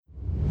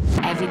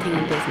everything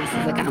in business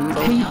is a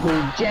gamble.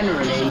 People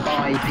generally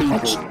buy people.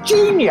 It's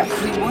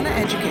genius. We want to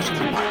educate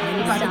you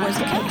about the worst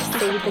case.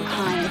 Save the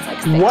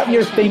clients. What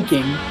you're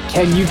thinking,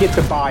 can you get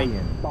the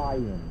buy-in?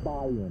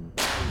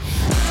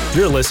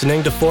 You're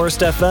listening to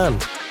Forest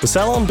FM, the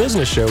Salon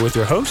Business Show with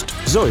your host,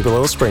 Zoe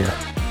Belil-Springer.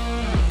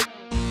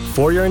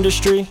 For your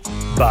industry,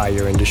 by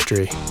your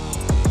industry.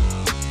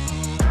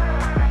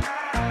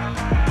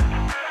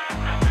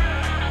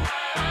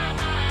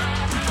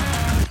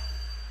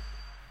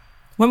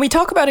 When we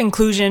talk about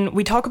inclusion,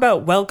 we talk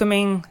about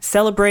welcoming,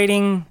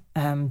 celebrating,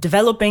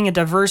 developing a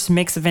diverse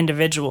mix of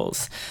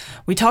individuals.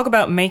 We talk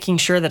about making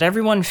sure that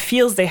everyone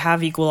feels they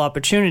have equal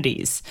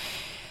opportunities.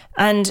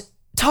 And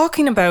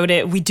talking about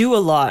it, we do a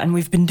lot, and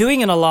we've been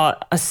doing it a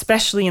lot,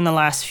 especially in the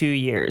last few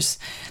years.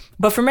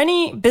 But for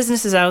many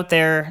businesses out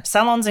there,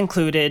 salons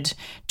included,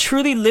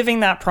 truly living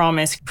that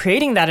promise,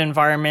 creating that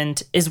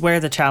environment is where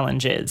the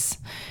challenge is.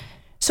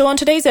 So on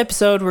today's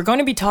episode, we're going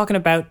to be talking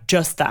about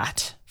just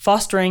that.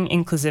 Fostering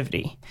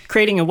inclusivity,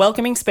 creating a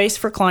welcoming space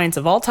for clients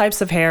of all types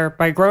of hair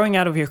by growing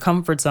out of your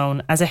comfort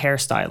zone as a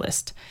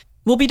hairstylist.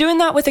 We'll be doing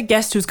that with a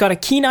guest who's got a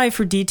keen eye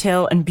for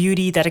detail and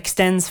beauty that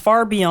extends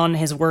far beyond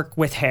his work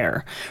with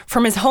hair.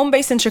 From his home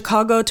base in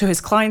Chicago to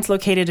his clients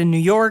located in New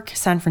York,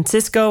 San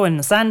Francisco, and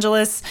Los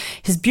Angeles,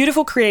 his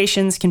beautiful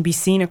creations can be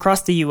seen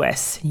across the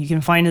US. You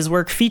can find his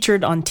work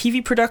featured on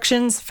TV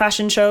productions,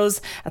 fashion shows,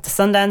 at the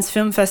Sundance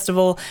Film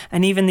Festival,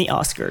 and even the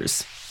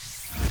Oscars.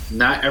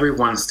 Not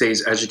everyone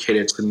stays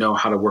educated to know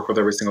how to work with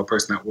every single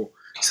person that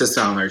sits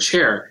down in their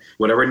chair.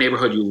 Whatever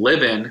neighborhood you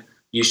live in,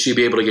 you should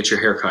be able to get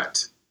your hair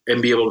cut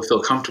and be able to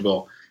feel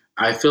comfortable.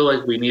 I feel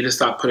like we need to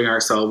stop putting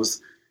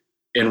ourselves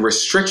in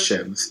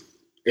restrictions.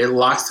 It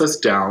locks us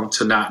down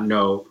to not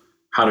know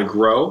how to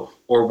grow,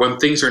 or when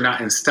things are not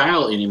in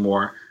style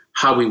anymore,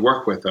 how we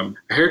work with them.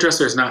 A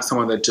hairdresser is not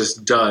someone that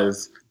just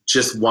does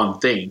just one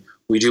thing.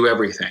 We do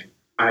everything.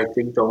 I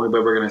think the only way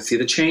we're going to see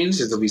the change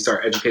is if we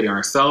start educating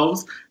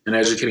ourselves and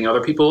educating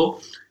other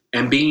people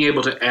and being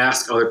able to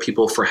ask other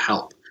people for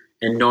help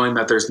and knowing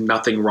that there's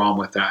nothing wrong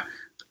with that.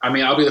 I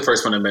mean, I'll be the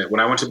first one to admit, when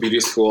I went to beauty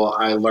school,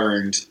 I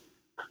learned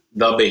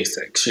the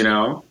basics, and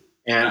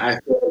I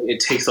feel like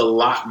it takes a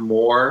lot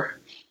more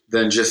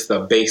than just the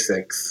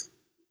basics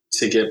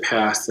to get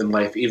past in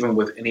life, even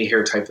with any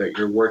hair type that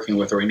you're working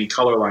with or any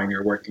color line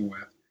you're working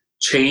with.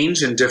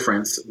 Change and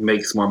difference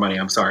makes more money.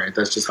 I'm sorry.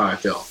 That's just how I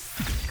feel.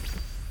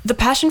 The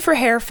passion for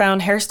hair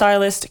found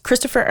hairstylist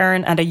Christopher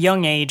Aaron at a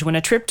young age when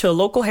a trip to a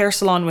local hair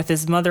salon with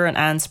his mother and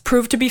aunts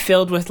proved to be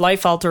filled with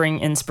life-altering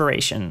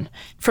inspiration.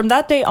 From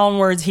that day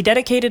onwards, he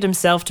dedicated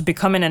himself to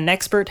becoming an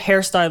expert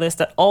hairstylist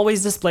that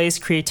always displays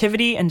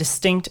creativity and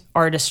distinct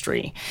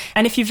artistry.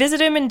 And if you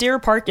visit him in Deer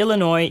Park,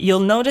 Illinois,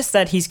 you'll notice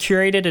that he's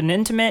curated an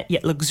intimate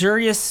yet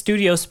luxurious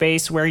studio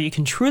space where you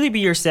can truly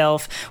be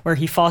yourself, where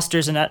he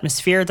fosters an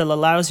atmosphere that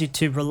allows you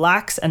to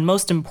relax and,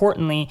 most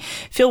importantly,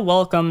 feel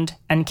welcomed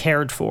and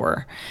cared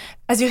for.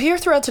 As you'll hear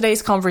throughout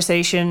today's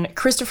conversation,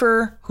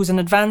 Christopher, who's an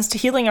advanced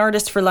healing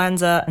artist for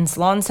Lanza and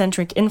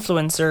salon-centric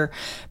influencer,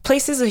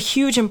 places a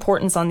huge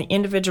importance on the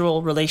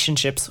individual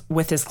relationships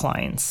with his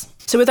clients.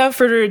 So without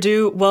further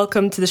ado,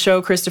 welcome to the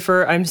show,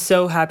 Christopher. I'm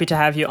so happy to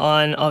have you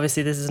on.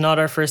 Obviously, this is not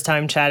our first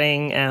time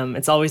chatting.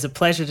 It's always a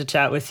pleasure to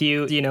chat with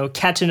you,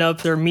 catching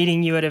up or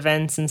meeting you at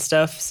events and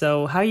stuff.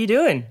 So how are you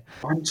doing?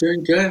 I'm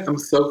doing good. I'm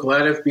so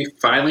glad to be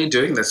finally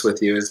doing this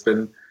with you. It's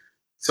been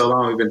so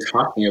long we've been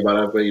talking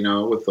about it,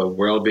 but with the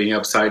world being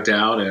upside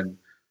down and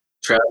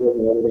traveling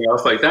and everything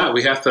else like that,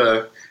 we have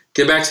to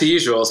get back to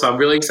usual. So I'm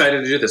really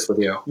excited to do this with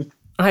you.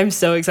 I'm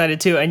so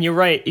excited too, and you're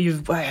right.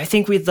 I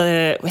think we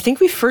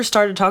first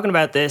started talking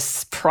about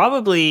this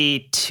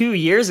probably 2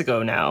 years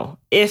ago now,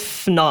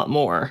 if not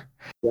more.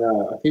 Yeah,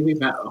 I think we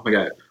met. Oh my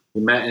god,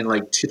 we met in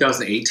like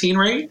 2018,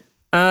 right?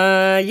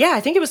 Yeah, I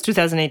think it was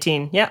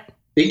 2018. Yeah, I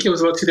think it was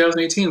about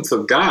 2018.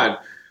 So God.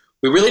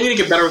 We really need to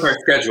get better with our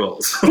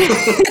schedules.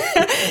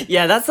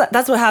 Yeah, that's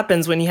what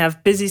happens when you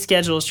have busy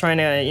schedules trying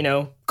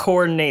to,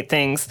 coordinate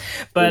things.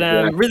 But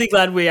I'm really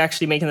glad we're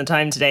actually making the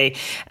time today.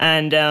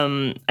 And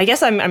I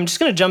guess I'm just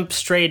going to jump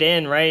straight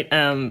in, right?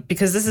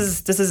 Because this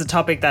is a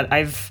topic that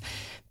I've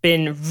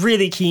been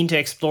really keen to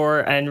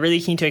explore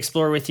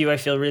with you. I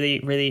feel really,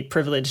 really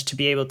privileged to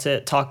be able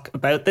to talk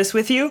about this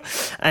with you.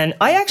 And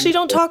I actually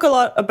don't talk a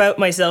lot about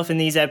myself in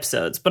these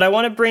episodes, but I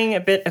want to bring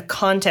a bit of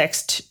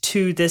context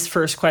to this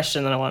first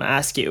question that I want to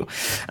ask you.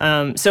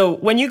 So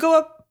when you go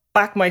up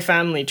back my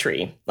family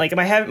tree, like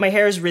my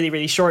hair is really,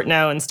 really short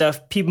now and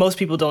stuff. Most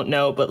people don't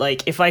know, but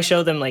like if I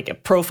show them like a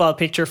profile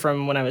picture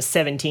from when I was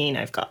 17,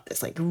 I've got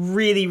this like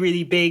really,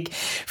 really big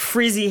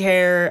frizzy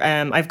hair.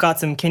 I've got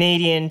some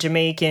Canadian,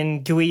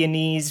 Jamaican,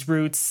 Guyanese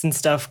roots and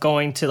stuff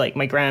going to like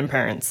my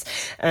grandparents.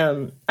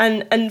 And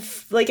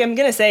like I'm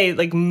gonna say,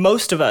 like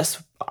most of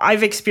us,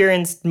 I've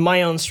experienced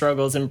my own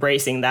struggles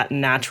embracing that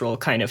natural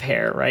kind of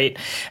hair, right?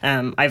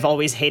 I've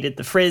always hated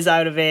the frizz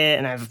out of it,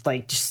 and I've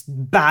like just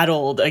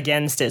battled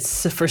against it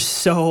for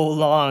so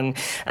long.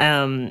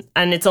 And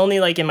it's only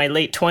like in my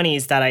late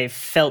 20s that I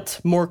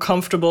felt more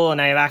comfortable,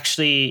 and I've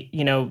actually,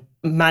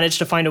 managed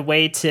to find a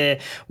way to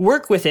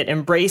work with it,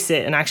 embrace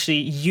it, and actually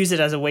use it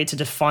as a way to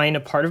define a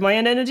part of my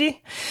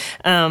identity.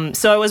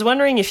 So I was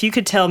wondering if you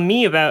could tell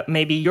me about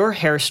maybe your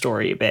hair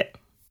story a bit.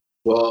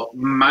 Well,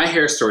 my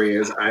hair story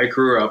is I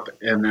grew up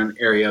in an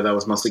area that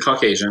was mostly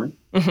Caucasian.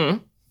 Mm-hmm.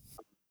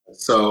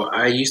 So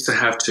I used to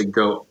have to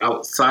go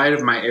outside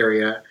of my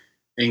area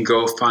and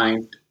go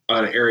find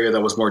an area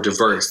that was more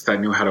diverse, that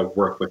knew how to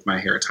work with my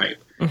hair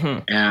type.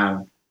 Mm-hmm.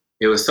 And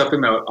it was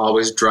something that would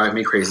always drive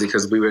me crazy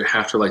because we would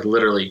have to like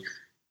literally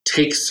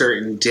take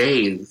certain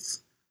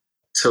days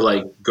to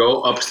like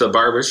go up to the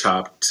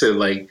barbershop to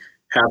like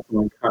have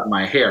someone cut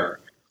my hair.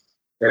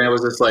 And it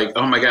was just like,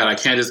 oh my God, I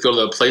can't just go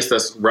to the place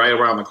that's right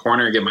around the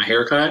corner and get my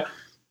hair cut.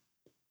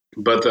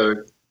 But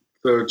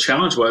the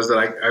challenge was that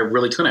I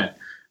really couldn't.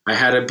 I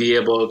had to be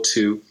able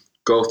to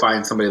go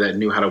find somebody that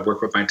knew how to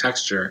work with my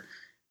texture.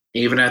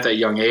 Even at that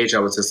young age, I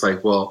was just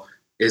like, well,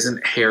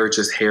 isn't hair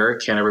just hair?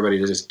 Can't everybody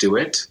just do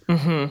it?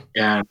 Mm-hmm.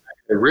 And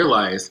I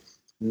realized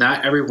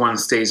not everyone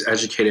stays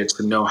educated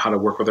to know how to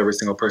work with every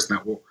single person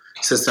that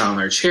sits down in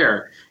their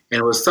chair. And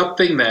it was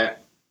something that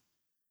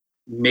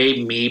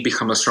made me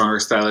become a stronger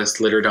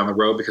stylist later down the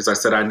road, because I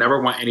said, I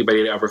never want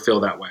anybody to ever feel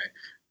that way.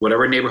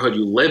 Whatever neighborhood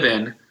you live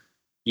in,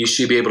 you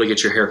should be able to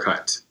get your hair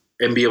cut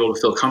and be able to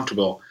feel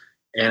comfortable.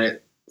 And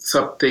it's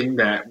something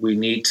that we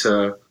need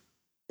to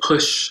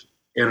push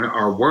in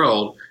our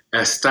world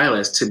as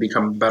stylists to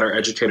become better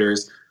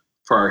educators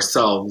for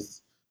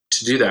ourselves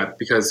to do that.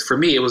 Because for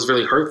me, it was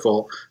really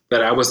hurtful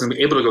that I wasn't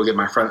able to go get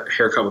my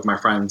haircut with my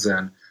friends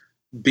and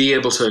be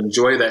able to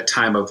enjoy that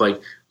time of like,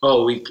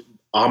 oh,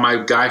 all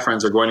my guy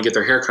friends are going to get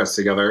their haircuts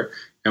together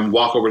and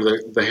walk over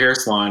to the hair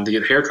salon to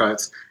get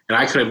haircuts. And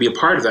I couldn't be a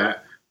part of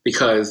that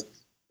because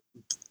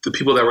the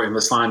people that were in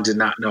the salon did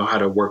not know how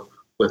to work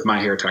with my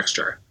hair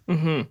texture.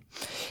 Mm-hmm.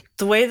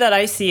 The way that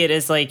I see it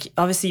is like,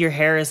 obviously your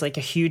hair is like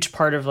a huge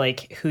part of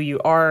like who you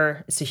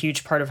are. It's a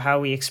huge part of how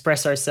we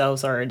express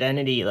ourselves, our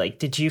identity. Like,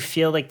 did you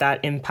feel like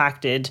that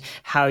impacted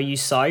how you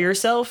saw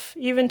yourself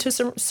even to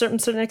some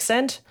certain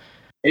extent?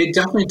 It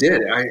definitely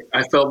did.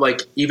 I felt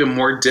like even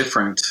more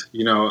different.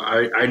 You know,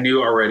 I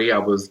knew already I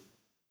was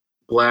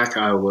Black,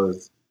 I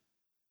was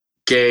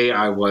gay,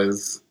 I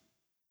was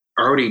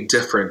already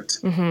different.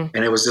 Mm-hmm.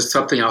 And it was just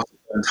something else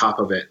on top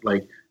of it,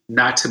 like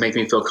not to make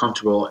me feel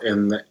comfortable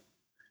in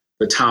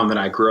the town that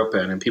I grew up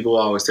in. And people will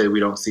always say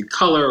we don't see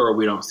color or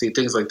we don't see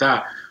things like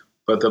that.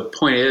 But the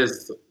point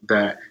is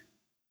that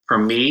for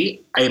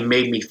me, it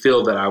made me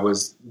feel that I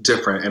was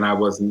different and I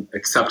wasn't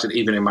accepted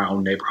even in my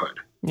own neighborhood.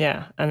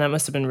 Yeah. And that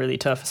must have been really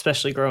tough,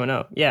 especially growing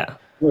up. Yeah.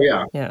 Oh,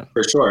 yeah. Yeah.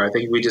 For sure. I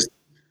think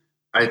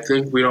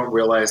we don't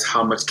realize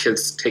how much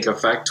kids take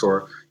effect,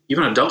 or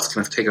even adults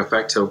can take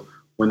effect to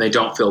when they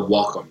don't feel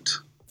welcomed.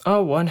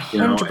 Oh,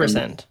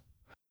 100%.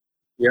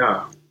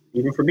 Yeah.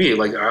 Even for me,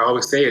 like I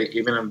always say,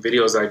 even in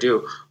videos I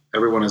do,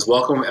 everyone is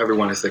welcome,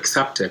 everyone is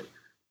accepted,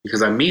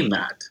 because I mean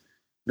that.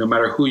 No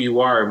matter who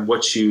you are and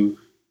what you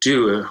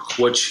do and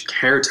which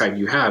hair type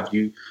you have,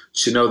 you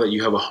should know that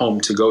you have a home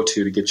to go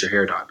to get your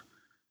hair done.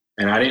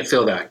 And I didn't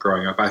feel that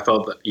growing up. I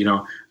felt that,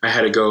 I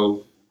had to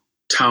go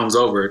towns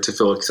over to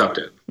feel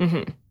accepted.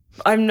 Mm-hmm.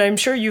 I'm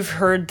sure you've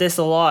heard this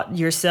a lot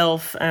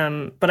yourself,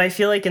 but I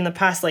feel like in the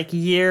past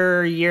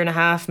year and a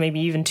half, maybe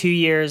even 2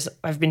 years,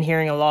 I've been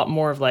hearing a lot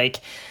more of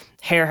like,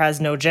 hair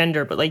has no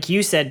gender. But like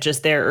you said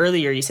just there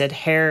earlier, you said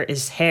hair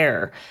is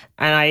hair.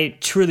 And I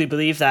truly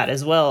believe that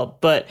as well.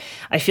 But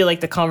I feel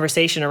like the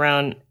conversation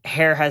around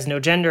hair has no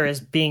gender is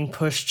being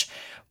pushed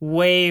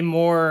way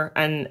more,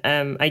 and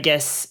I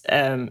guess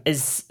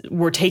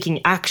we're taking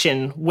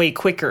action way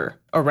quicker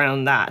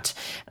around that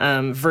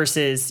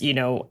versus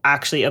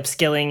actually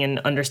upskilling and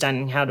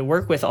understanding how to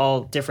work with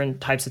all different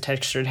types of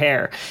textured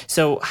hair.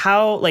 So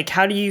how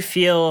do you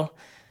feel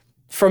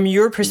from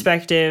your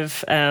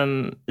perspective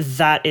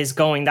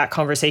that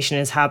conversation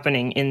is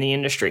happening in the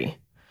industry?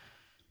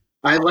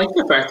 I like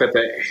the fact that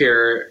the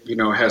hair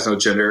has no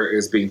gender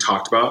is being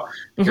talked about,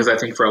 because I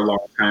think for a long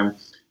time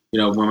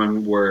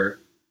women were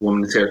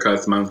women's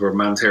haircuts, men's were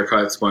men's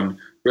haircuts, when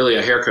really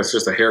a haircut's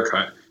just a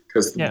haircut.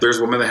 Because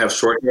there's women that have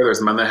short hair,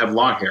 there's men that have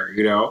long hair,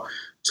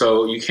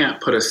 So you can't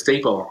put a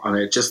staple on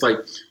it, just like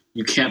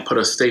you can't put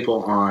a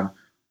staple on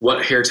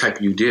what hair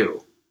type you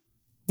do.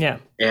 Yeah.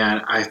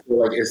 And I feel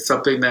like it's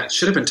something that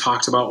should have been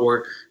talked about,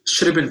 or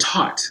should have been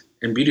taught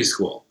in beauty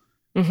school.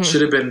 Mm-hmm.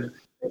 Should have been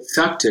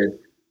accepted,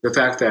 the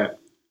fact that,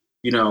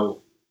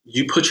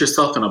 you put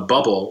yourself in a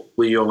bubble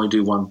where you only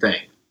do one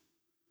thing.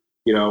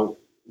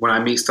 When I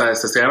meet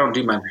stylists, I say, I don't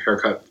do men's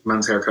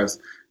haircuts,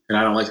 and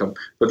I don't like them.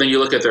 But then you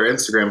look at their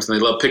Instagrams and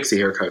they love pixie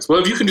haircuts. Well,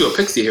 if you can do a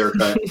pixie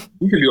haircut,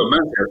 you can do a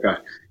men's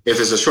haircut. If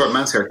it's a short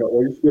men's haircut,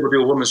 or you can ever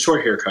do a woman's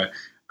short haircut.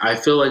 I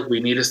feel like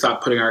we need to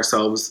stop putting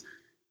ourselves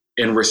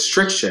in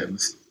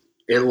restrictions.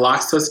 It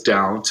locks us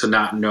down to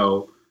not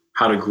know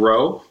how to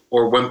grow,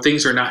 or when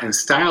things are not in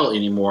style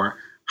anymore,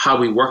 how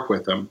we work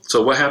with them.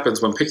 So what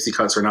happens when pixie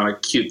cuts are not a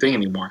cute thing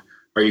anymore?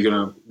 What are you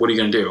going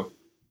to do?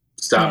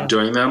 Stop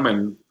doing them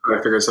and try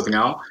to figure something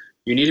out?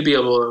 You need to be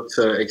able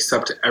to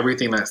accept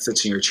everything that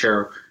sits in your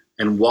chair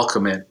and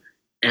welcome it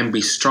and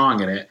be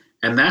strong in it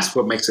And that's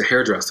what makes a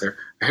hairdresser.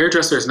 A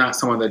hairdresser is not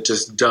someone that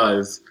just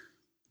does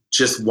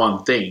just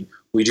one thing.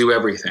 We do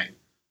everything.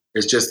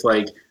 It's just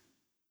like,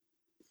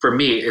 for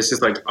me, it's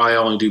just like, I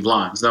only do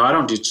blondes. No, I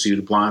don't just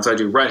do blondes. I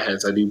do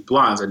redheads. I do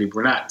blondes. I do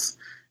brunettes.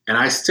 And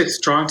I stick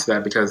strong to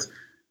that because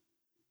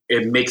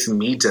it makes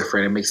me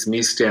different. It makes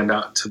me stand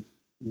out to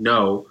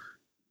know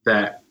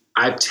that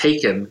I've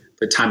taken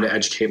the time to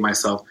educate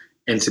myself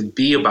and to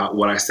be about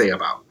what I say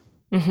about.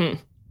 Mm-hmm.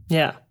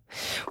 Yeah.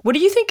 What do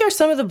you think are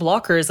some of the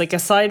blockers? Like,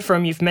 aside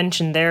from, you've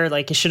mentioned there,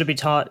 like, it should have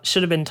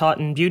been taught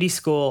in beauty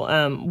school.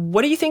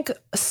 What do you think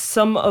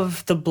some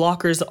of the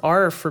blockers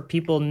are for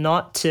people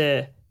not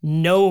to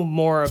know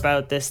more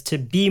about this, to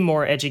be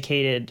more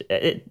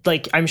educated?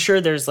 Like, I'm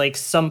sure there's like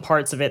some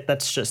parts of it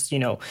that's just,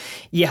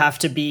 you have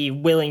to be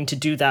willing to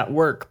do that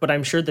work. But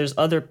I'm sure there's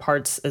other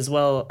parts as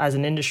well as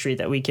an industry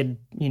that we could,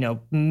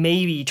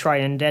 maybe try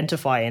and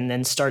identify and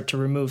then start to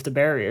remove the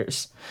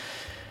barriers.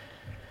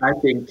 I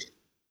think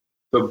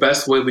the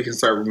best way we can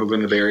start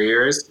removing the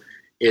barriers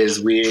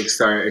is we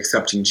start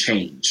accepting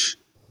change.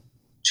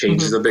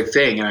 Change is a big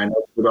thing. And I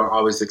know people don't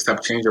always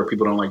accept change, or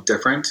people don't like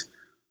different.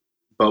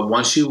 But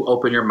once you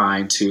open your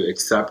mind to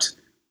accept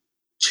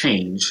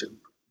change,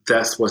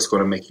 that's what's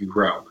going to make you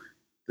grow.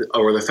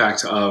 Or the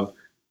fact of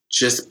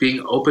just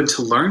being open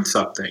to learn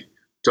something.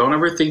 Don't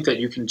ever think that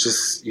you can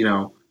just,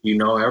 know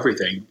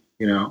everything.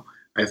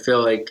 I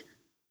feel like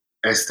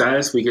as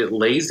stylists, we get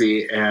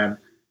lazy, and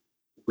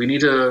we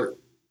need to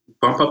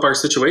bump up our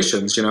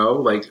situations,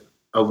 like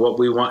of what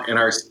we want in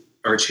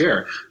our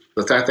chair.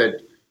 The fact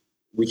that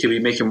we could be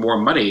making more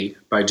money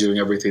by doing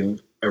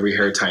every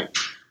hair type.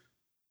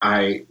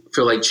 I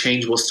feel like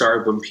change will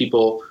start when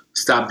people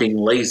stop being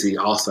lazy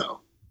also.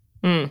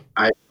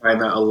 I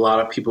find that a lot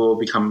of people will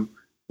become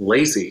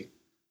lazy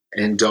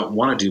and don't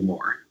want to do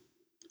more.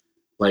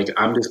 Like,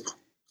 I'm just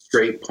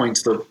straight point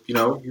to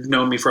the, you've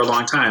known me for a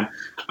long time.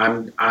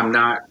 I'm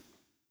not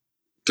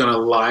going to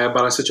lie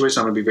about a situation.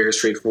 I'm going to be very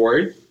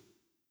straightforward.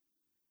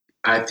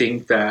 I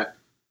think that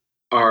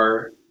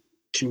our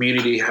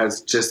community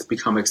has just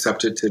become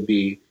accepted to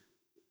be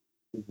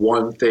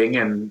one thing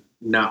and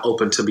not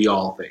open to be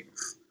all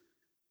things.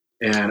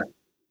 And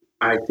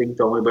I think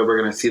the only way we're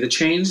going to see the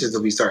change is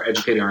if we start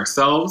educating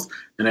ourselves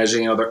and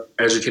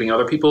educating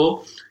other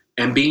people,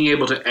 and being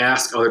able to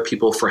ask other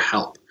people for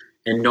help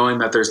and knowing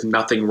that there's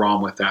nothing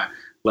wrong with that.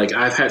 Like,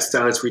 I've had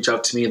stylists reach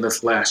out to me in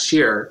this last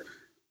year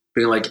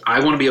being like,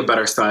 I want to be a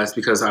better stylist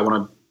because I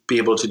want to be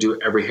able to do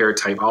every hair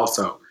type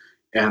also.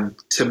 And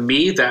to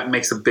me, that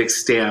makes a big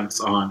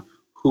stance on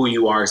who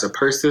you are as a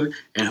person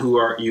and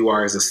you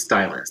are as a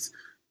stylist.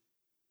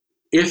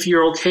 If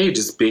you're okay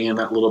just being in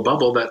that little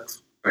bubble,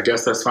 I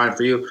guess that's fine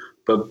for you,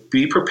 but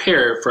be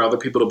prepared for other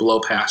people to blow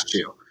past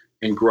you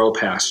and grow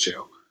past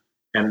you.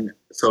 And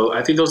so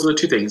I think those are the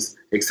two things: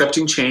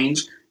 accepting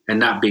change and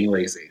not being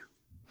lazy.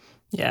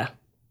 Yeah,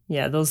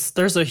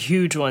 those are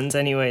huge ones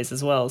anyways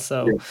as well.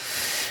 So, yeah.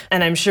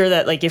 And I'm sure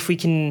that, like, if we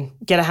can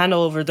get a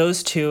handle over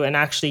those two and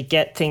actually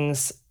get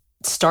things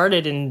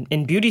started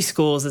in beauty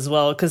schools as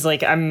well, because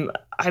like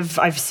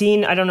I've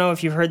seen, I don't know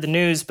if you've heard the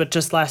news, but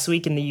just last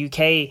week in the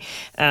UK,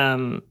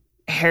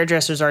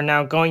 hairdressers are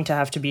now going to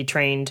have to be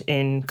trained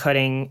in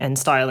cutting and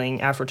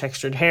styling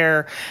Afro-textured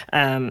hair.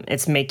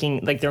 They're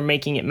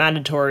making it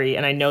mandatory.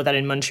 And I know that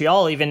in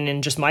Montreal, even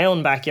in just my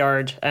own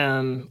backyard,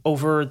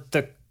 over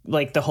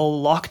the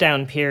whole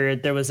lockdown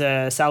period, there was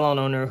a salon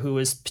owner who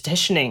was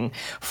petitioning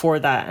for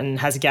that and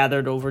has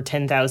gathered over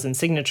 10,000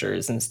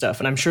 signatures and stuff.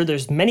 And I'm sure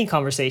there's many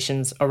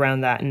conversations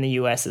around that in the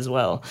US as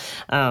well.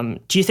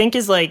 Do you think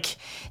is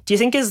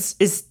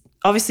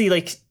obviously,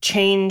 like,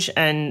 change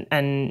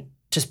and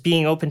just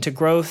being open to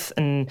growth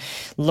and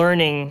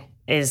learning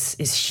is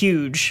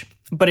huge.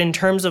 But in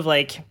terms of,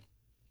 like,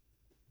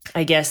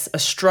 I guess, a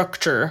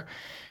structure,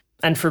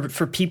 and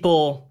for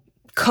people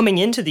coming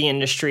into the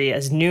industry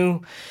as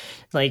new,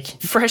 like,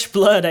 fresh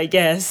blood, I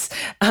guess,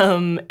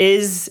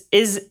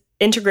 is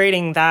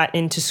integrating that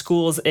into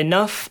schools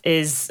enough?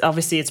 Is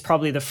obviously, it's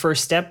probably the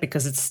first step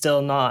because it's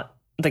still not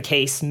the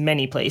case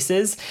many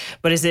places,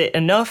 but is it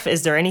enough?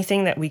 Is there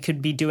anything that we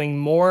could be doing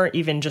more,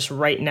 even just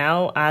right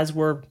now, as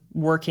we're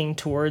working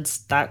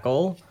towards that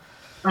goal?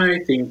 I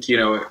think,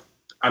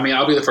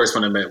 I'll be the first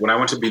one to admit, when I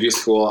went to beauty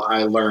school,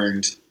 I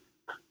learned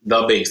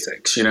the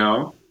basics,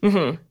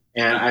 Mm-hmm.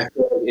 And I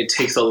feel like it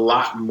takes a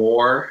lot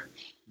more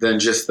than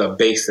just the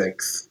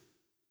basics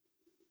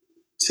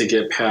to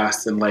get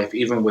past in life,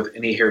 even with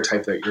any hair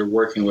type that you're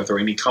working with or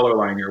any color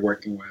line you're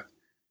working with.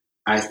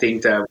 I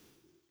think that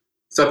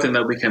something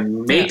that we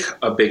can make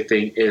a big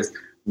thing is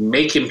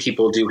making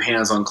people do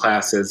hands-on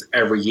classes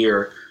every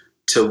year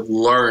to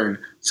learn,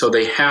 so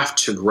they have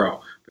to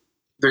grow.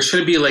 There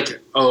shouldn't be like,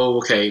 oh,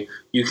 okay,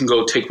 you can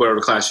go take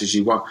whatever classes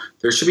you want.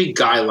 There should be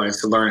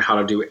guidelines to learn how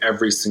to do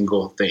every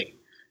single thing.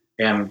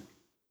 And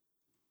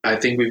I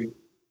think we've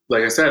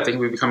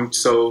become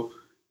so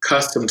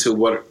accustomed to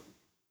what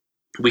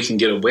we can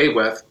get away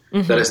with,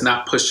 mm-hmm. that it's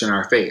not pushed in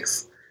our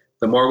face.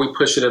 The more we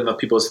push it in the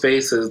people's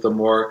faces, the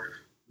more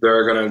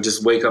they're going to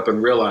just wake up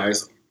and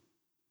realize,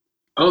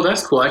 oh,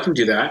 that's cool. I can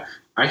do that.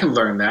 I can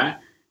learn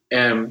that.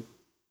 And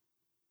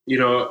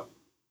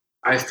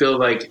I feel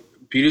like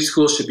beauty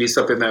school should be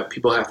something that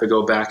people have to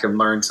go back and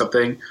learn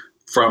something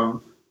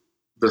from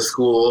the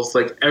schools,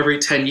 like every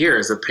 10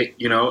 years.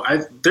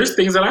 There's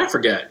things that I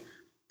forget.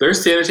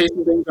 There's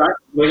sanitation things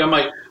I'm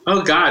like,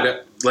 oh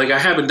God, like I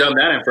haven't done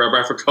that in forever.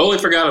 I totally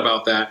forgot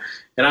about that.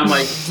 And I'm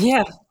like,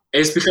 yeah,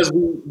 it's because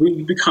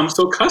we become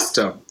so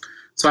accustomed.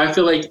 So I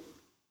feel like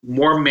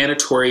more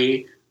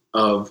mandatory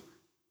of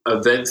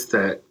events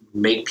that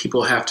make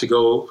people have to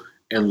go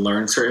and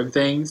learn certain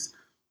things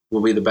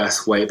will be the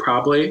best way,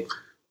 probably.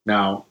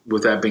 Now,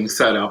 with that being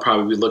said, I'll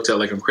probably be looked at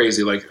like I'm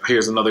crazy, like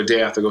here's another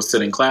day I have to go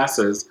sit in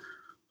classes.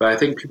 But I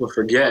think people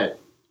forget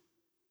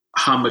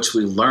how much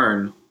we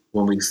learn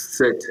when we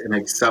sit and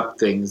accept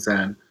things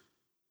and,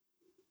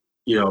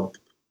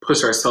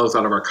 push ourselves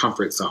out of our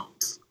comfort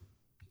zones.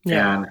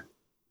 Yeah. And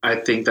I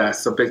think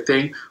that's a big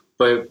thing.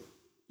 But,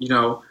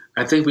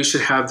 I think we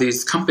should have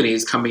these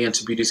companies coming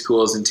into beauty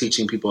schools and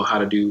teaching people how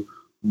to do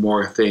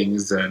more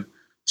things and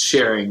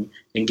sharing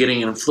and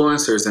getting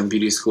influencers in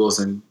beauty schools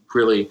and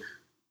really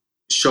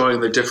showing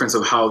the difference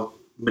of how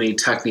many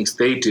techniques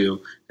they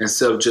do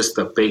instead of just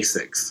the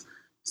basics.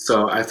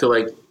 So I feel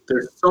like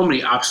there's so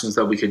many options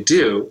that we could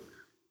do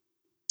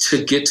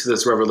to get to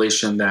this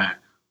revelation that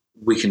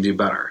we can do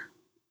better.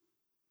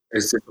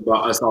 It's just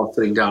about us all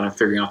sitting down and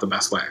figuring out the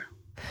best way.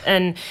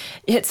 And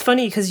it's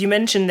funny because you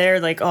mentioned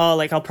there, like, oh,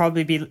 like I'll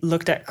probably be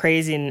looked at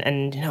crazy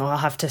and I'll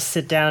have to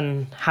sit down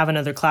and have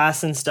another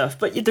class and stuff.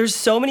 But there's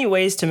so many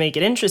ways to make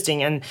it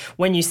interesting. And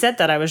when you said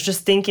that, I was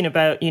just thinking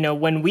about,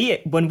 when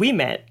we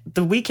met,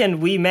 the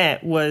weekend we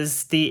met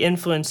was the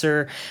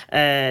influencer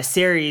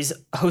series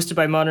hosted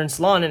by Modern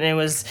Salon. And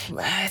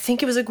I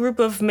think it was a group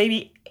of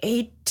maybe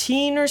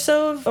 18 or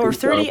so, or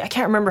 30. I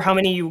can't remember how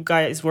many you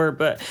guys were,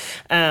 but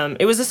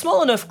it was a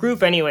small enough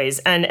group anyways.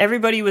 And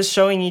everybody was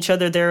showing each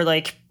other their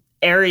like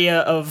area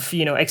of,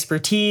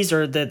 expertise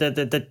or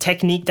the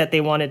technique that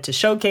they wanted to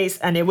showcase.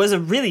 And it was a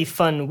really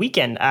fun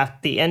weekend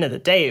at the end of the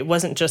day. It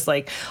wasn't just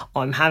like,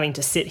 oh, I'm having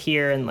to sit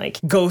here and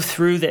like go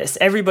through this.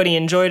 Everybody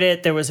enjoyed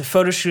it. There was a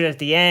photo shoot at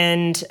the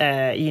end.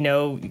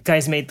 You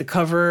guys made the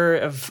cover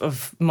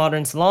of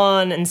Modern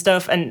Salon and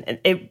stuff. And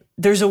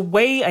there's a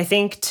way, I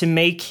think, to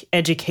make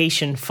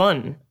education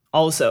fun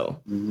also.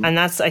 Mm-hmm. And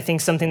that's, I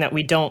think, something that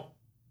we don't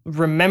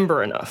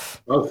remember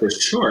enough. Oh, for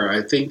sure.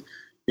 I think,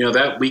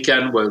 that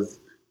weekend was,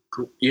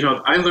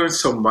 I learned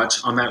so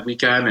much on that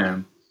weekend,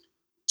 and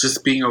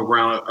just being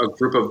around a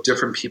group of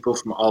different people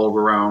from all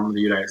around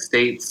the United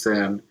States.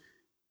 And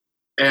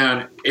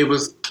it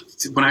was,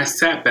 when I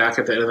sat back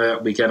at the end of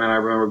that weekend, and I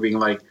remember being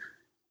like,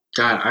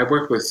 God, I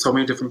worked with so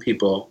many different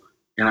people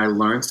and I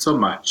learned so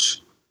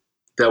much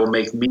that will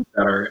make me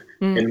better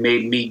and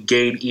made me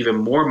gain even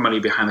more money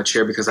behind the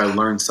chair because I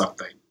learned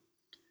something.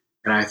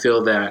 And I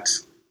feel that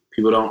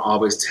people don't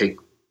always take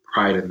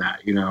pride in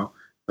that,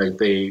 like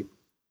they,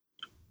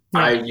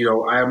 I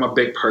am a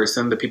big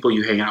person. The people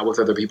you hang out with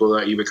are the people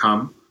that you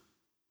become.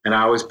 And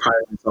I always pride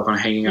myself on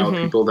hanging out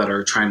with people that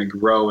are trying to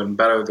grow and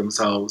better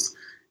themselves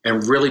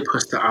and really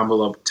push the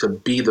envelope to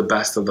be the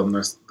best of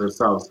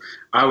themselves.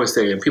 I always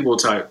say, and people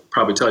will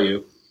probably tell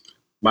you,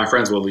 my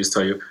friends will at least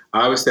tell you,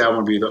 I always say I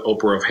want to be the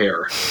Oprah of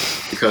hair,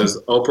 because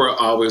Oprah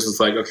always was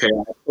like, okay,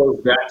 I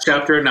closed that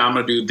chapter, now I'm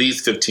going to do these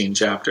 15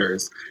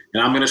 chapters.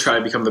 And I'm going to try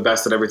to become the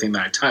best at everything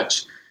that I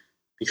touch,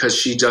 because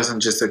she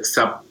doesn't just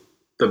accept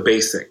the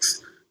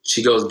basics.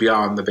 She goes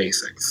beyond the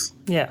basics.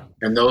 Yeah.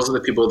 And those are the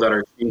people that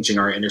are changing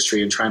our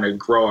industry and trying to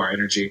grow our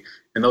energy.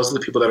 And those are the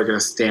people that are going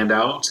to stand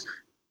out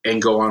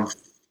and go on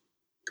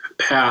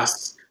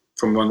past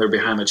from when they're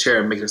behind the chair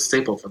and make a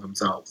staple for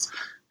themselves.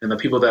 And the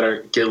people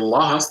that get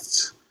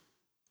lost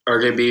are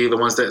going to be the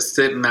ones that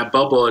sit in that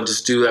bubble and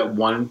just do that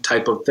one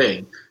type of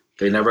thing.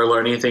 They never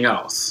learn anything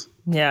else.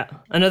 Yeah.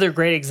 Another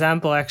great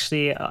example,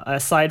 actually,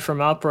 aside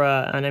from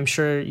opera, and I'm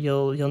sure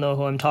you'll know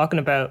who I'm talking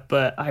about,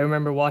 but I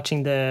remember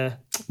watching the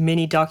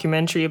mini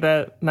documentary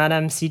about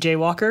Madame C.J.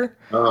 Walker.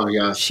 Oh,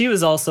 yeah. She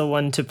was also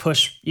one to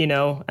push,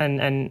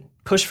 and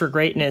push for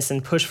greatness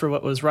and push for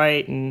what was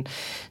right and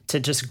to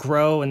just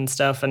grow and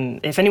stuff. And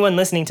if anyone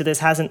listening to this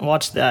hasn't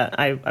watched that,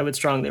 I would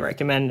strongly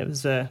recommend. It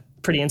was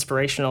pretty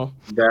inspirational.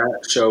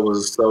 That show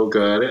was so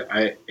good.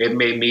 It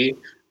made me,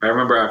 I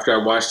remember after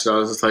I watched it, I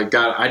was just like,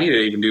 God, I need to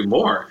even do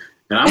more.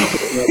 And I'm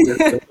putting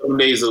this 7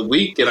 days a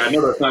week, and I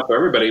know that's not for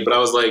everybody, but I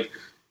was like,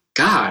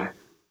 God,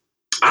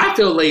 I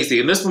feel lazy.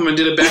 And this woman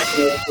did it back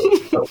in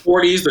the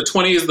 40s, the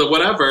 20s, the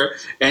whatever,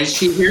 and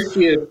she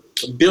is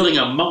building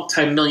a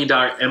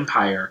multi-million-dollar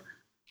empire.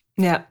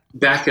 Yeah.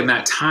 Back in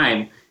that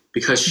time,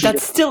 because that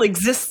still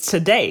exists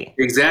today.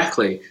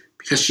 Exactly,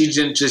 because she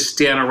didn't just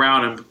stand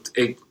around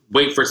and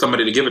wait for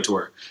somebody to give it to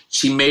her.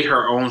 She made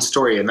her own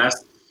story, and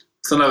that's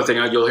another thing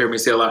you'll hear me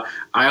say a lot.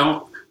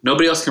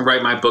 Nobody else can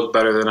write my book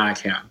better than I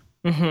can.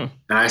 Mm-hmm.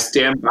 And I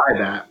stand by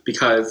that,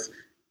 because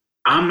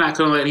I'm not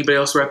going to let anybody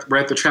else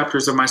write the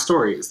chapters of my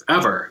stories,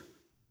 ever.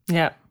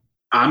 Yeah.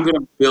 I'm going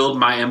to build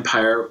my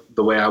empire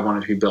the way I want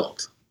it to be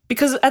built.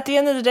 Because at the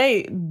end of the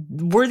day,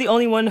 we're the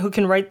only one who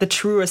can write the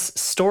truest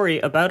story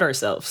about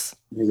ourselves.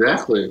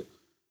 Exactly.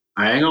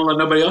 I ain't gonna let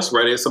nobody else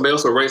write it. Somebody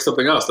else will write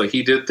something else. Like,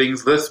 he did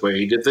things this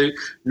way.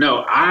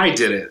 No, I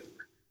did it.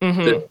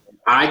 Mm-hmm.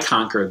 I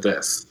conquered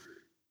this.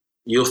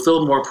 You'll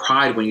feel more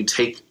pride when you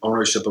take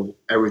ownership of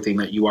everything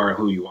that you are and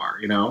who you are,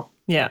 you know?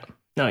 Yeah.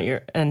 No,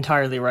 you're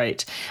entirely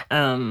right.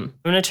 I'm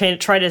going to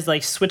try to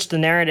like switch the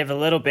narrative a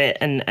little bit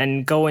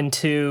and go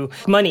into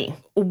money.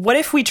 What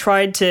if we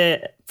tried to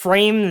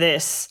frame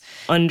this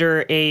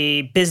under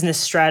a business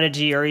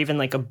strategy or even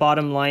like a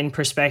bottom line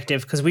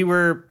perspective? Because we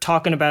were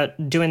talking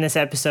about doing this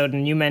episode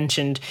and you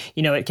mentioned,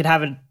 it could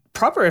have a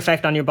proper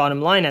effect on your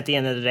bottom line at the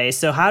end of the day.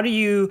 So how do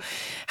you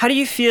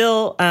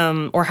feel,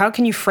 or how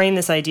can you frame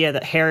this idea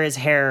that hair is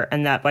hair,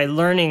 and that by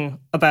learning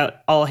about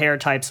all hair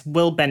types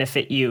will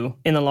benefit you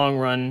in the long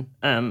run,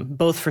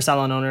 both for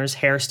salon owners,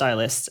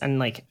 hairstylists, and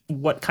like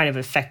what kind of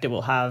effect it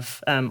will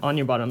have on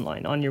your bottom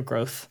line, on your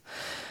growth?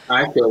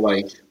 I feel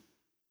like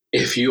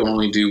if you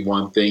only do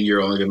one thing,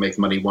 you're only gonna make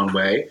money one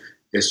way.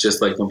 It's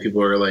just like when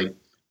people are like,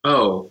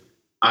 "Oh,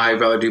 I'd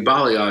rather do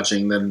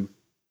balayaging than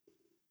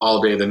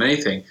all day than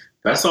anything."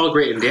 That's all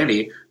great and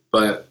dandy,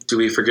 but do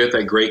we forget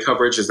that gray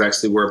coverage is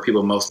actually where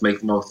people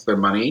make most of their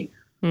money?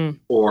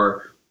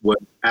 Or when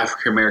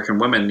African American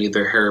women need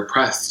their hair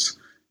pressed,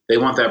 they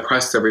want that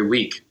pressed every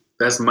week.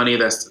 That's money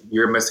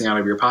you're missing out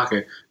of your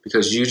pocket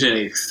because you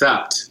didn't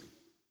accept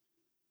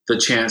the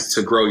chance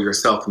to grow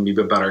yourself and be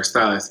a better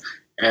stylist.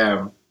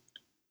 And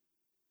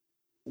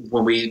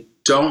when we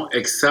don't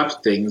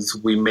accept things,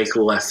 we make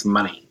less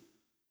money.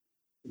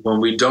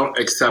 When we don't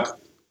accept,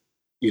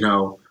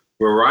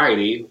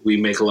 variety, we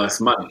make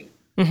less money.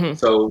 Mm-hmm.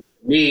 So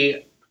for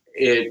me,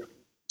 it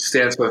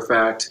stands for the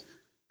fact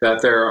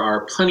that there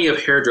are plenty of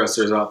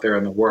hairdressers out there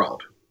in the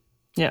world.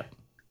 Yeah.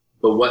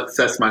 But what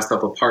sets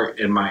myself apart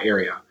in my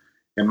area?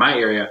 In my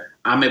area,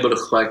 I'm able to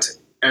collect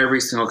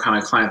every single kind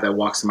of client that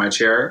walks in my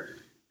chair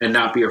and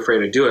not be afraid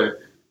to do it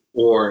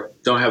or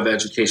don't have the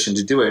education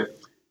to do it.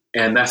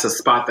 And that's a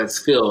spot that's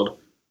filled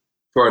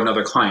for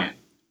another client.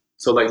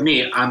 So like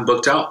me, I'm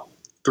booked out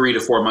 3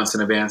 to 4 months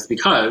in advance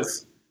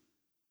because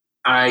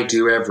I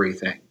do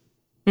everything.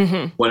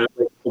 Mm-hmm.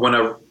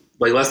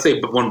 Let's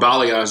say when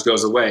balayage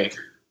goes away,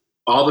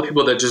 all the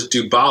people that just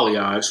do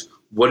balayage,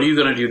 what are you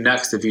going to do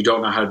next if you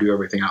don't know how to do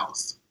everything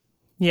else?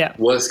 Yeah.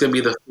 What's going to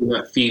be the thing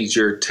that feeds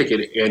your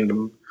ticket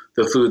and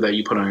the food that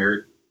you put on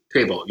your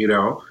table? You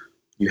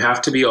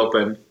have to be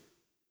open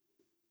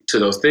to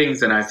those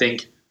things. And I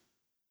think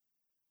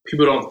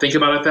people don't think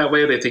about it that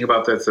way. They think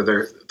about that. So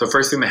the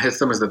first thing that hits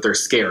them is that they're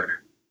scared.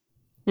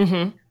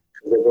 Mm-hmm.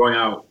 They're going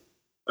out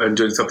and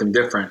doing something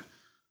different.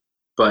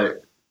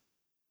 But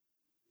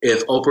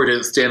if Oprah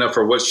didn't stand up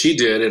for what she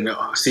did and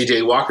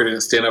C.J. Walker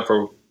didn't stand up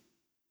for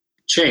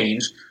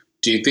change,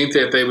 do you think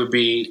that they would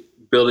be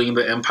building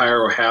the empire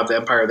or have the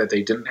empire that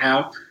they didn't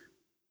have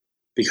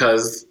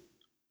because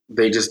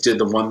they just did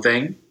the one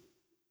thing?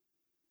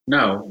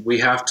 No, we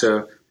have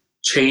to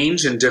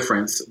change, and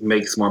difference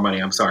makes more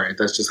money. I'm sorry.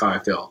 That's just how I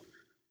feel.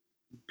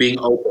 Being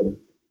open,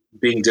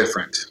 being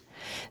different.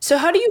 So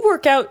how do you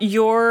work out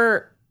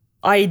your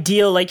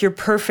ideal, like your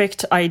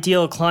perfect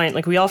ideal client?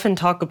 Like we often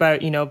talk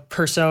about,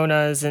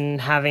 personas and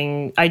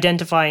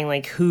identifying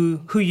like who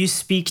you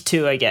speak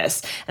to, I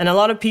guess. And a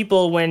lot of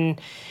people, when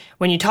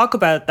you talk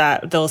about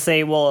that, they'll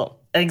say, well,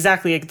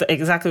 exactly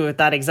with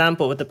that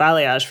example with the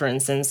balayage, for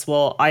instance,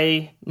 well,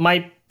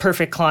 my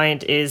perfect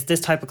client is this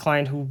type of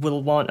client who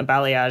will want a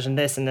balayage and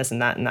this and this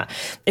and that and that.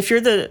 If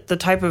you're the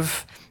type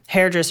of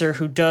hairdresser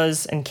who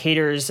does and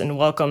caters and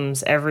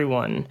welcomes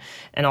everyone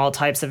and all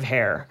types of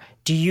hair,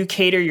 do you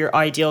cater your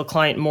ideal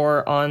client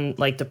more on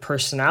like the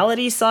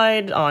personality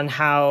side, on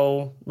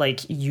how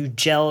like you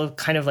gel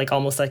kind of like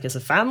almost like as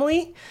a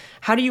family?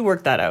 How do you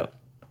work that out?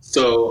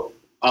 So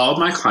all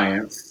my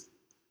clients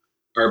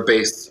are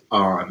based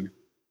on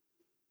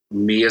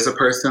me as a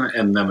person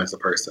and them as a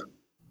person.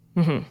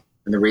 Mm-hmm.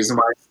 And the reason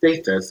why I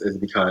state this is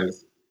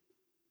because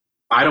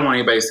I don't want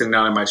anybody sitting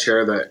down in my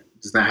chair that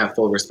does not have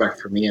full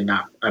respect for me and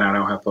I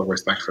don't have full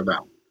respect for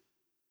them.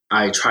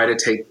 I try to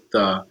take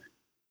the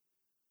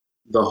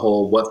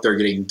whole what they're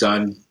getting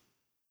done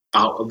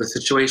out of the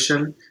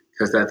situation,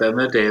 because at the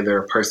end of the day, they're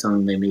a person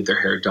and they need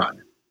their hair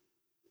done.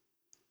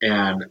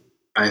 And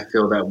I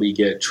feel that we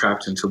get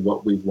trapped into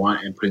what we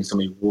want and putting so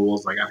many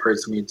rules. Like I've heard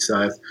so many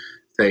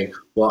say,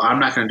 well, I'm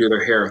not going to do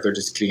their hair if they're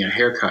just getting a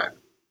haircut.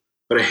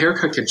 But a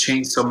haircut can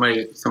change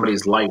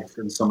somebody's life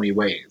in so many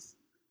ways,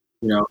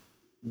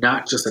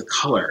 not just a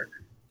color.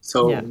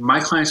 So My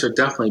clients are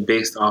definitely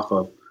based off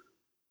of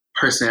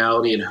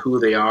personality and who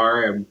they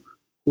are and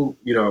who,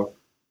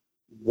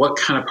 what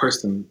kind of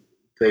person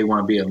they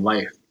want to be in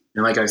life.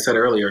 And like I said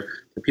earlier,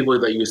 the people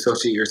that you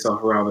associate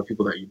yourself around, the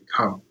people that you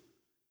become.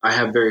 I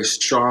have very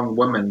strong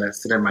women that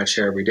sit in my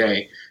chair every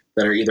day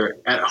that are either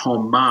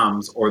at-home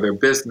moms or they're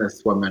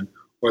business women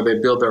or they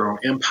build their own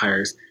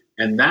empires.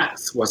 And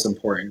that's what's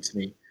important to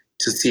me,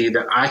 to see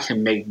that I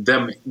can make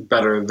them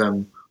better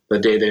than the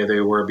day they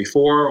were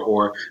before,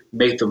 or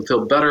make them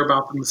feel better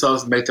about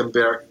themselves, make them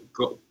to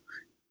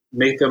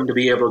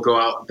be able to go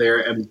out there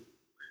and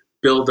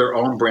build their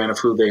own brand of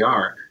who they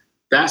are.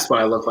 That's what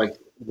I look like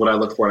what I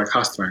look for in a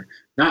customer,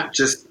 not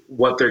just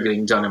what they're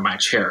getting done in my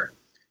chair.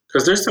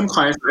 Because there's some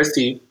clients that I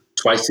see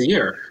twice a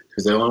year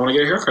because they only want to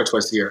get a haircut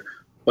twice a year.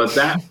 But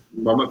that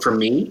moment for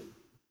me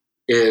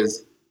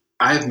is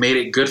I've made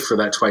it good for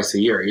that twice a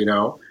year, you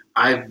know?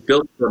 I've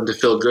built them to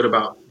feel good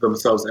about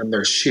themselves in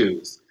their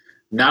shoes,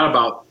 not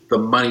about the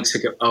money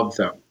ticket of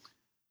them.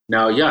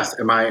 Now, yes,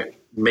 am I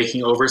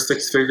making over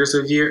 6 figures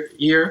a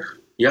year?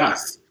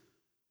 Yes.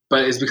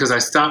 But it's because I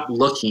stopped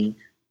looking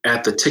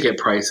at the ticket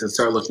price and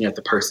started looking at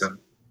the person.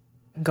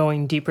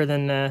 Going deeper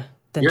than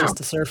just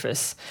the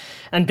surface,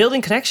 and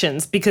building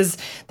connections, because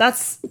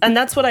that's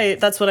what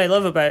I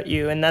love about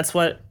you, and that's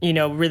what, you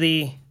know,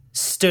 really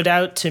stood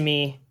out to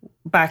me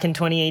back in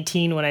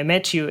 2018 when I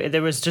met you.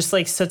 There was just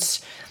like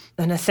such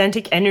an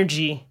authentic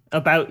energy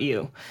about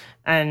you,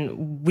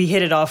 and we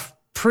hit it off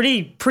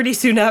pretty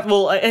soon after.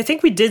 Well, I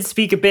think we did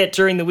speak a bit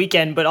during the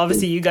weekend, but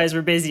obviously you guys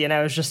were busy and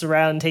I was just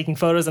around taking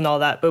photos and all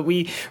that. But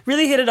we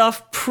really hit it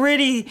off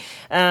pretty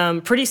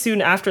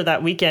soon after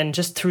that weekend,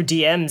 just through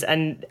DMs,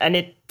 and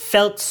it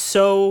felt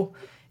so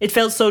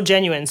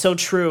genuine, so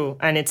true,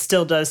 and it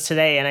still does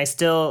today. And I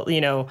still,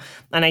 you know,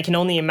 and I can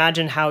only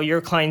imagine how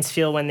your clients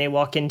feel when they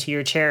walk into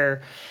your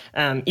chair,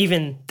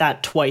 even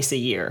that twice a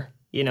year,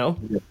 you know?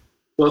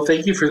 Well,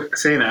 thank you for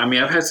saying that. I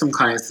mean, I've had some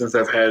clients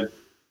that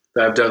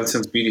I've done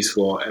since beauty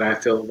school, and I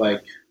feel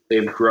like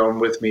they've grown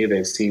with me.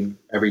 They've seen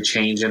every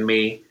change in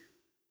me,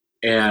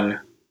 and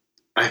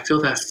I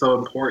feel that's so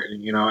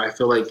important. You know, I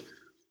feel like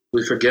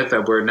we forget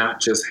that we're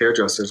not just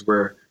hairdressers.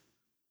 We're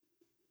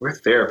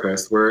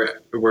therapists.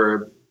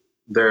 We're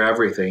their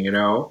everything. You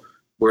know,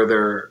 we're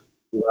their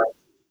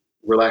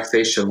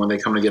relaxation when they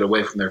come to get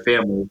away from their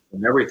family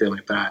and everything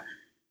like that.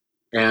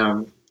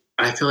 And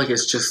I feel like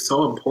it's just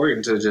so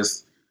important to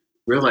just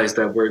realize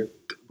that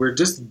we're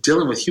just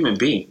dealing with human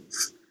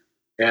beings.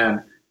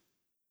 And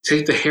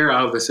take the hair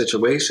out of the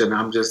situation.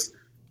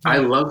 I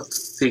love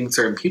seeing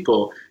certain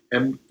people.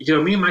 And, you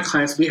know, me and my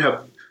clients, we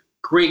have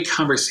great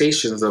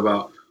conversations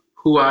about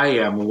who I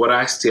am and what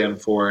I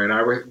stand for.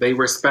 And they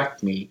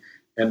respect me,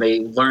 and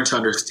they learn to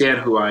understand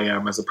who I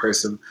am as a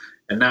person.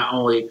 And not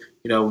only,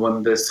 you know,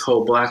 when this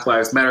whole Black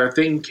Lives Matter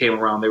thing came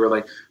around, they were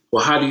like,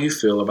 well, how do you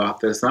feel about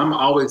this? And I'm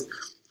always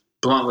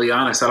bluntly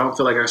honest. I don't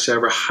feel like I should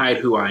ever hide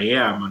who I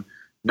am and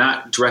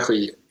not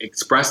directly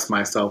express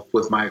myself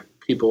with my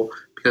people,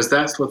 because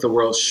that's what the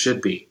world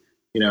should be.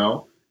 You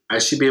know, you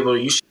should be able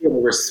to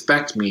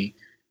respect me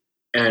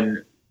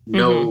and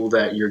know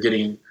that you're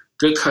getting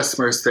good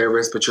customer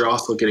service, but you're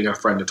also getting a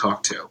friend to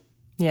talk to.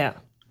 Yeah.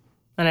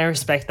 And I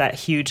respect that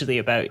hugely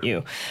about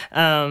you.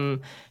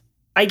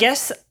 I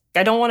guess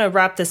I don't want to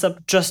wrap this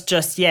up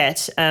just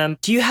yet.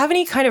 Do you have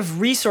any kind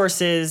of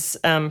resources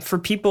for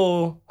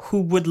people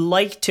who would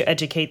like to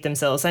educate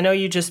themselves? I know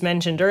you just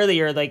mentioned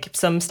earlier, like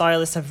some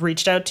stylists have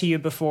reached out to you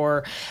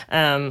before.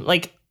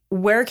 Like,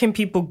 where can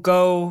people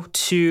go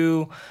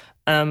to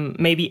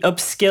maybe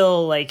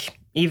upskill, like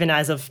even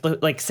as of,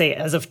 like, say,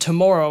 as of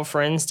tomorrow,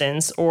 for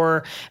instance,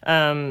 or,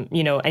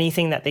 you know,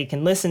 anything that they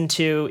can listen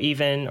to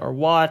even or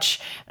watch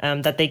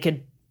that they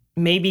could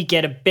maybe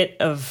get a bit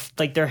of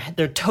like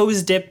their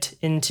toes dipped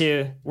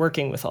into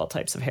working with all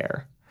types of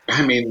hair?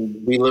 I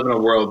mean, we live in a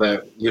world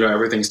that, you know,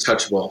 everything's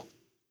touchable.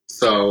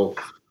 So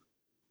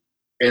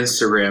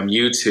Instagram,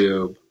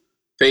 YouTube,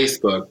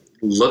 Facebook,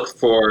 look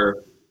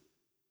for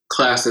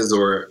classes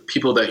or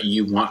people that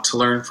you want to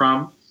learn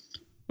from.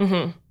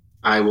 Mm-hmm.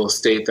 I will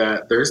state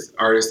that there's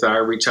artists that I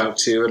reach out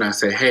to and I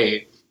say,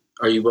 hey,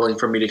 are you willing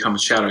for me to come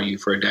shadow you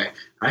for a day?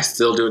 I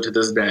still do it to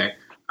this day.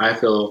 I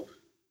feel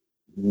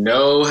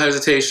no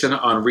hesitation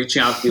on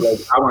reaching out to be like,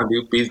 I want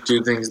to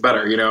do things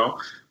better, you know?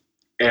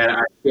 And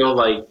I feel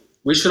like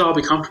we should all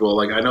be comfortable.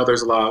 Like, I know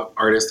there's a lot of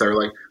artists that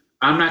are like,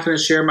 I'm not going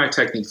to share my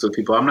techniques with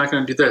people. I'm not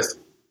going to do this.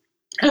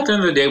 At the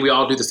end of the day, we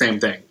all do the same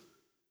thing,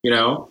 you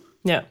know?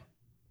 Yeah.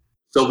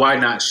 So why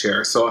not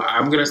share? So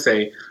I'm going to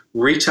say,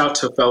 reach out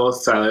to fellow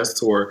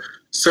stylists or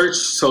search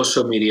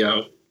social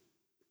media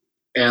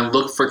and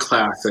look for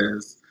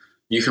classes.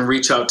 You can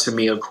reach out to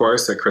me, of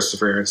course, at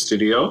Christopher Aaron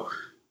Studio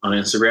on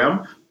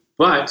Instagram.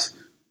 But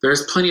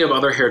there's plenty of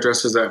other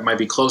hairdressers that might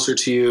be closer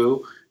to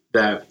you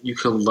that you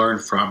can learn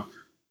from.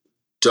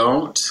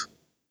 Don't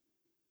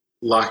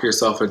lock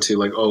yourself into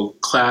like,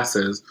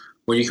 classes,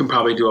 when you can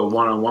probably do a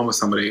one-on-one with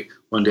somebody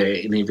one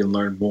day and even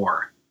learn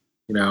more,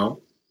 you know?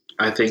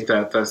 I think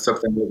that that's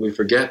something that we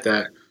forget,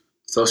 that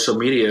social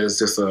media is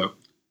just a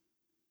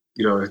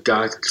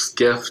God's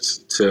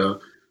gift to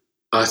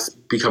us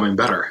becoming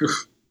better.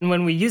 And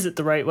when we use it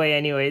the right way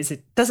anyways,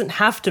 it doesn't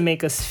have to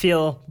make us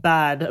feel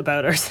bad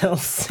about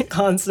ourselves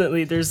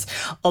constantly. There's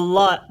a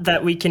lot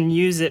that we can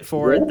use it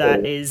for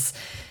that is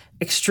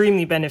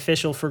extremely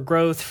beneficial for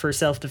growth, for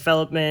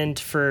self-development,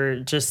 for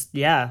just,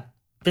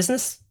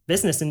 business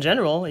in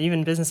general,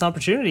 even business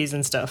opportunities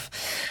and stuff.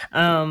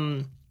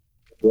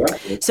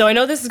 Yeah. So I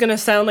know this is going to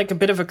sound like a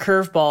bit of a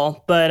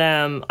curveball, but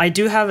I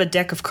do have a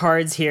deck of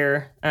cards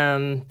here.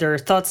 They're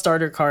thought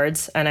starter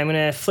cards, and I'm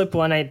going to flip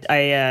one.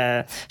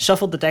 I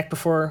shuffled the deck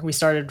before we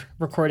started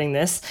recording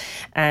this,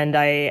 and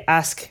I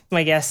ask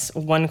my guests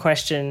one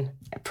question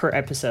per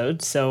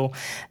episode. So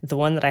the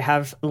one that I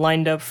have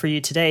lined up for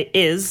you today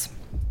is,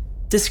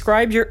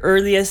 describe your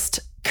earliest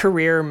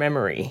career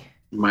memory.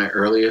 My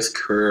earliest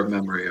career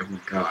memory, oh my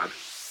God.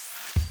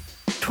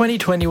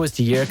 2020 was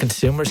the year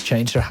consumers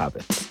changed their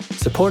habits,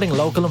 supporting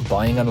local and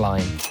buying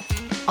online.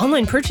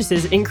 Online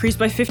purchases increased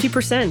by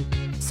 50%.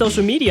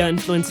 Social media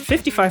influenced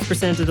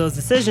 55% of those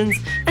decisions,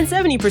 and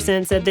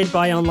 70% said they'd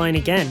buy online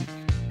again.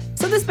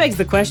 So this begs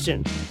the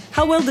question,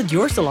 how well did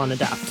your salon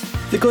adapt?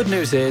 The good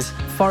news is,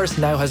 Forest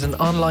now has an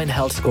online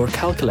health score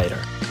calculator.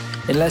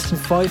 In less than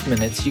 5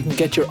 minutes, you can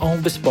get your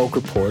own bespoke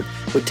report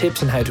with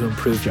tips on how to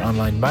improve your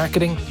online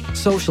marketing,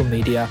 social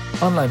media,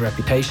 online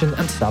reputation,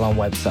 and salon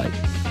website.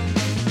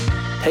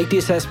 Take the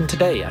assessment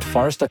today at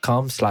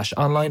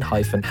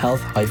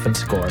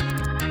forest.com/online-health-score.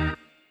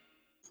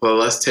 Well,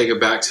 let's take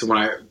it back to when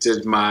I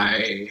did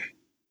my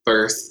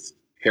first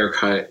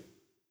haircut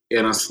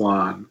in a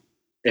salon.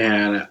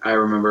 And I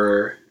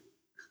remember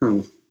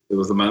it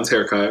was a men's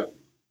haircut.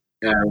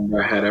 And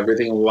I had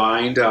everything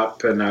lined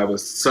up, and I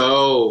was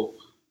so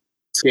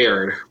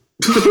scared.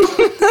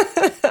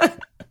 The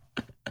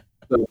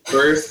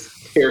first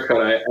haircut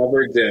I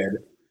ever did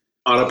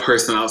on a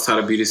person outside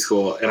of beauty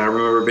school. And I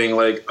remember being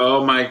like,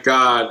 oh my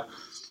God,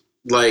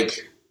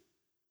 like,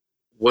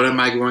 what am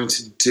I going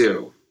to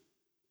do?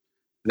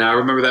 Now I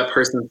remember that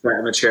person sat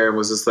in the chair and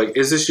was just like,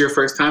 is this your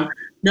first time?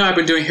 No, I've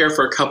been doing hair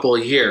for a couple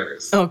of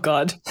years. Oh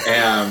God.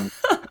 And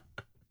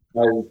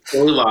I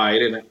totally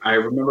lied. And I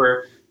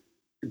remember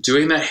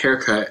doing that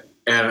haircut,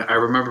 and I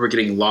remember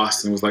getting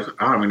lost and was like,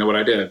 I don't even know what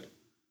I did.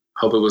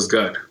 Hope it was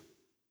good.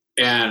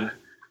 And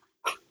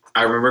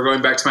I remember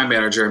going back to my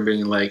manager and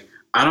being like,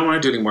 I don't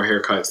want to do any more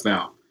haircuts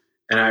now.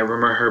 And I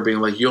remember her being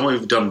like, you only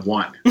have done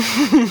one.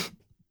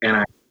 And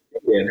I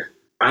did.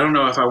 I don't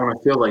know if I want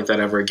to feel like that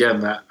ever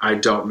again, that I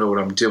don't know what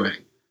I'm doing.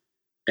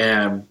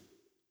 And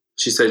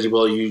she said,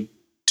 well, you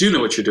do know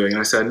what you're doing.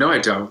 And I said, no, I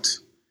don't.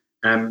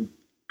 And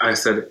I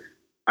said,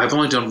 I've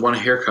only done one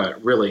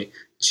haircut, really.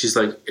 She's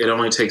like, it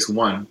only takes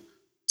one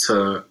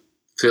to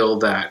feel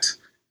that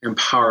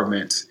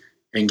empowerment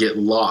and get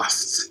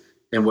lost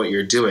in what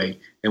you're doing.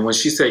 And when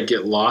she said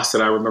get lost,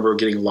 and I remember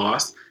getting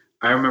lost,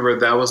 I remember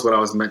that was what I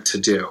was meant to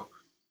do,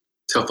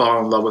 to fall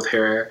in love with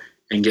hair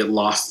and get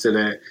lost in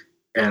it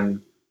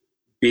and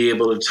be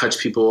able to touch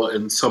people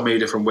in so many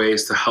different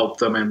ways to help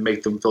them and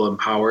make them feel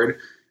empowered.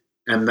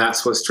 And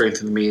that's what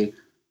strengthened me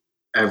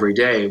every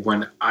day.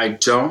 When I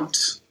don't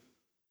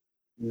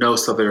know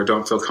something or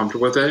don't feel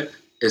comfortable with it,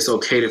 it's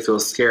okay to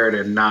feel scared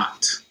and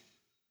not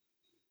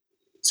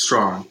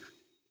strong,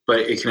 but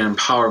it can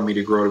empower me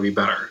to grow to be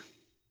better.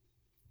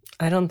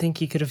 I don't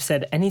think you could have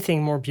said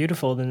anything more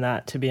beautiful than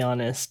that, to be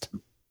honest.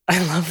 I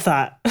love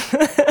that.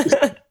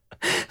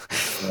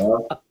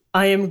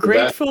 I am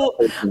grateful.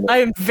 I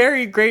am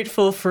very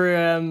grateful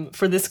for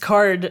this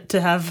card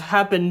to have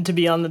happened to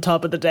be on the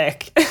top of the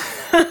deck,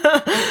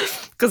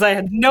 because I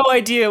had no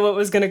idea what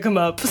was going to come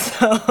up.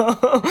 So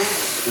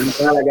I'm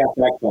glad I got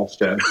that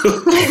question.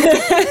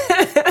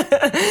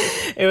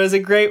 It was a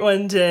great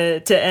one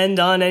to end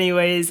on.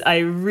 Anyways, I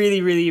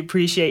really, really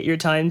appreciate your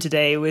time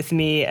today with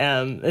me.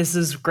 This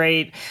is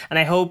great, and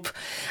I hope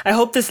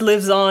this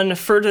lives on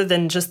further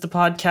than just the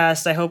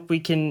podcast. I hope we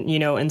can,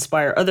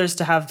 inspire others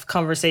to have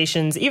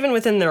conversations, even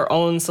within their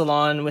own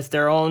salon, with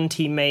their own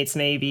teammates,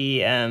 maybe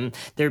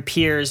their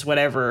peers,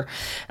 whatever.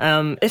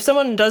 If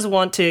someone does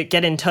want to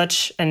get in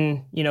touch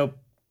and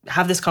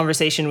have this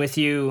conversation with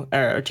you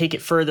or take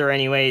it further,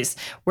 anyways,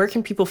 where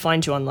can people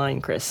find you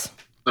online, Chris?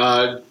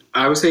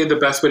 I would say the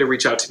best way to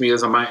reach out to me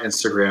is on my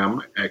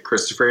Instagram at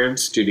Christopher Aaron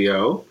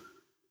Studio.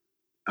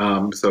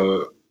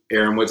 So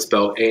Aaron would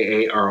spell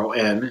AARON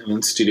and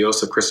then studio,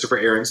 so Christopher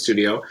Aaron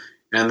Studio.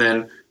 And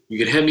then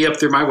you can hit me up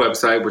through my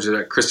website, which is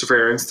at Christopher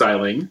Aaron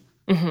Styling.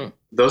 Mm-hmm.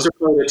 Those are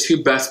probably the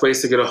two best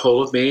ways to get a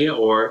hold of me,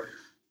 or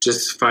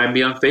just find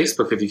me on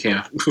Facebook if you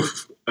can.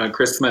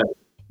 Chris Smith.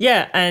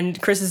 Yeah, and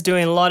Chris is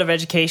doing a lot of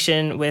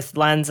education with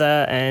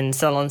Lanza and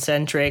Salon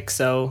Centric,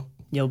 so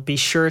you'll be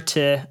sure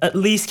to at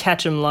least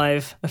catch him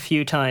live a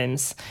few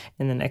times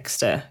in the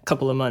next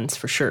couple of months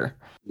for sure.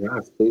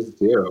 Yes, please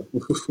do.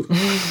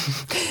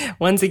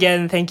 Once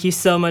again, thank you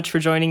so much for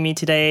joining me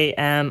today.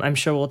 I'm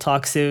sure we'll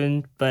talk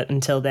soon, but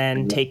until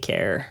then, take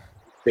care.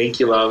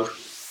 Thank you, love.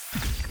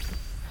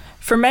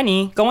 For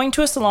many, going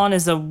to a salon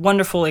is a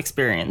wonderful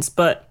experience,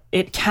 but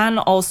it can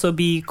also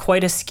be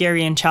quite a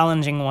scary and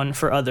challenging one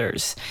for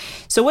others.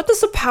 So what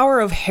does the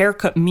power of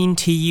haircut mean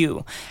to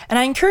you? And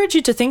I encourage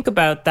you to think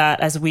about that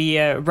as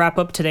we wrap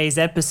up today's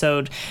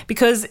episode,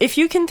 because if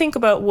you can think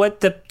about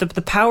what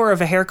the power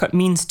of a haircut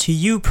means to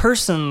you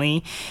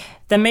personally,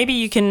 then maybe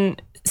you can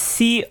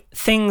see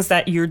things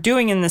that you're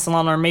doing in the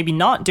salon or maybe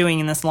not doing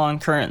in the salon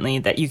currently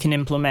that you can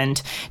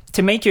implement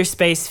to make your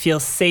space feel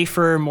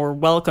safer, more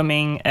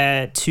welcoming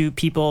to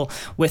people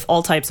with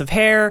all types of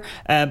hair,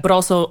 but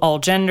also all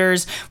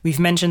genders. We've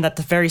mentioned at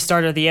the very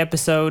start of the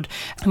episode,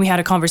 we had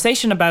a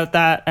conversation about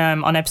that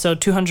on episode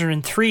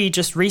 203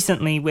 just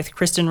recently with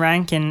Kristen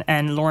Rankin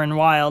and Lauren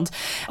Wild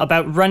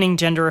about running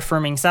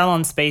gender-affirming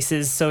salon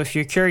spaces. So if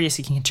you're curious,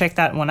 you can check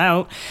that one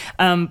out.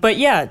 But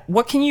yeah,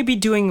 what can you be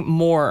doing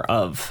more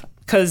of?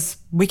 Because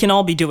we can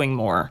all be doing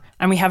more,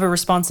 and we have a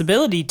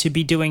responsibility to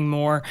be doing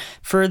more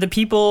for the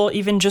people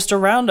even just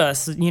around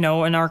us, in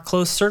our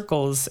close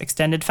circles,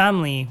 extended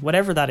family,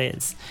 whatever that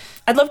is.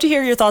 I'd love to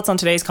hear your thoughts on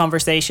today's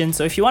conversation.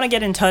 So if you want to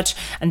get in touch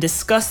and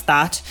discuss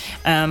that,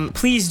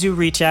 please do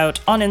reach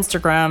out on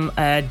Instagram,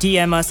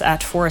 DM us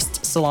at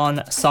Forest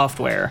Salon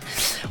Software.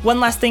 One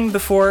last thing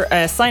before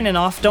signing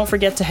off, don't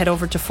forget to head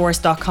over to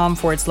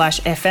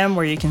forest.com/FM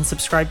where you can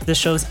subscribe to the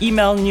show's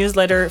email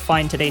newsletter,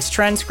 find today's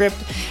transcript.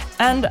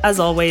 And as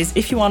always,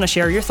 if you want to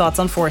share your thoughts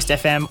on Forest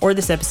FM or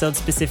this episode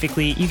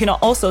specifically, you can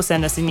also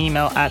send us an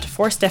email at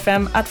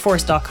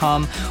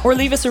forestfm@forest.com or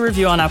leave us a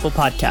review on Apple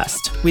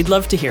Podcast. We'd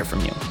love to hear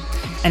from you.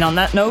 And on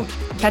that note,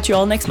 catch you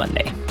all next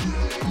Monday.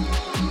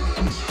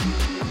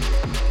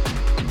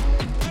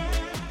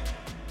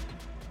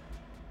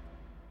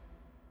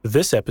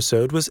 This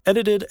episode was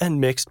edited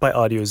and mixed by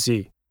Audio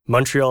Z,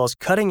 Montreal's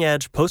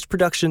cutting-edge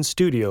post-production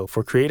studio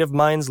for creative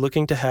minds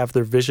looking to have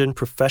their vision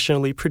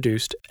professionally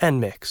produced and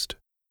mixed.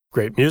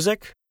 Great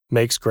music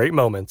makes great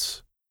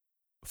moments.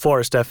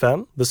 Forest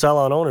FM, the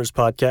Salon Owners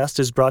Podcast,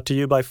 is brought to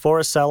you by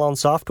Forest Salon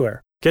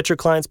Software. Get your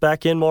clients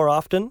back in more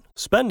often,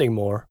 spending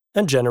more,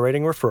 and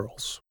generating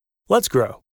referrals. Let's grow.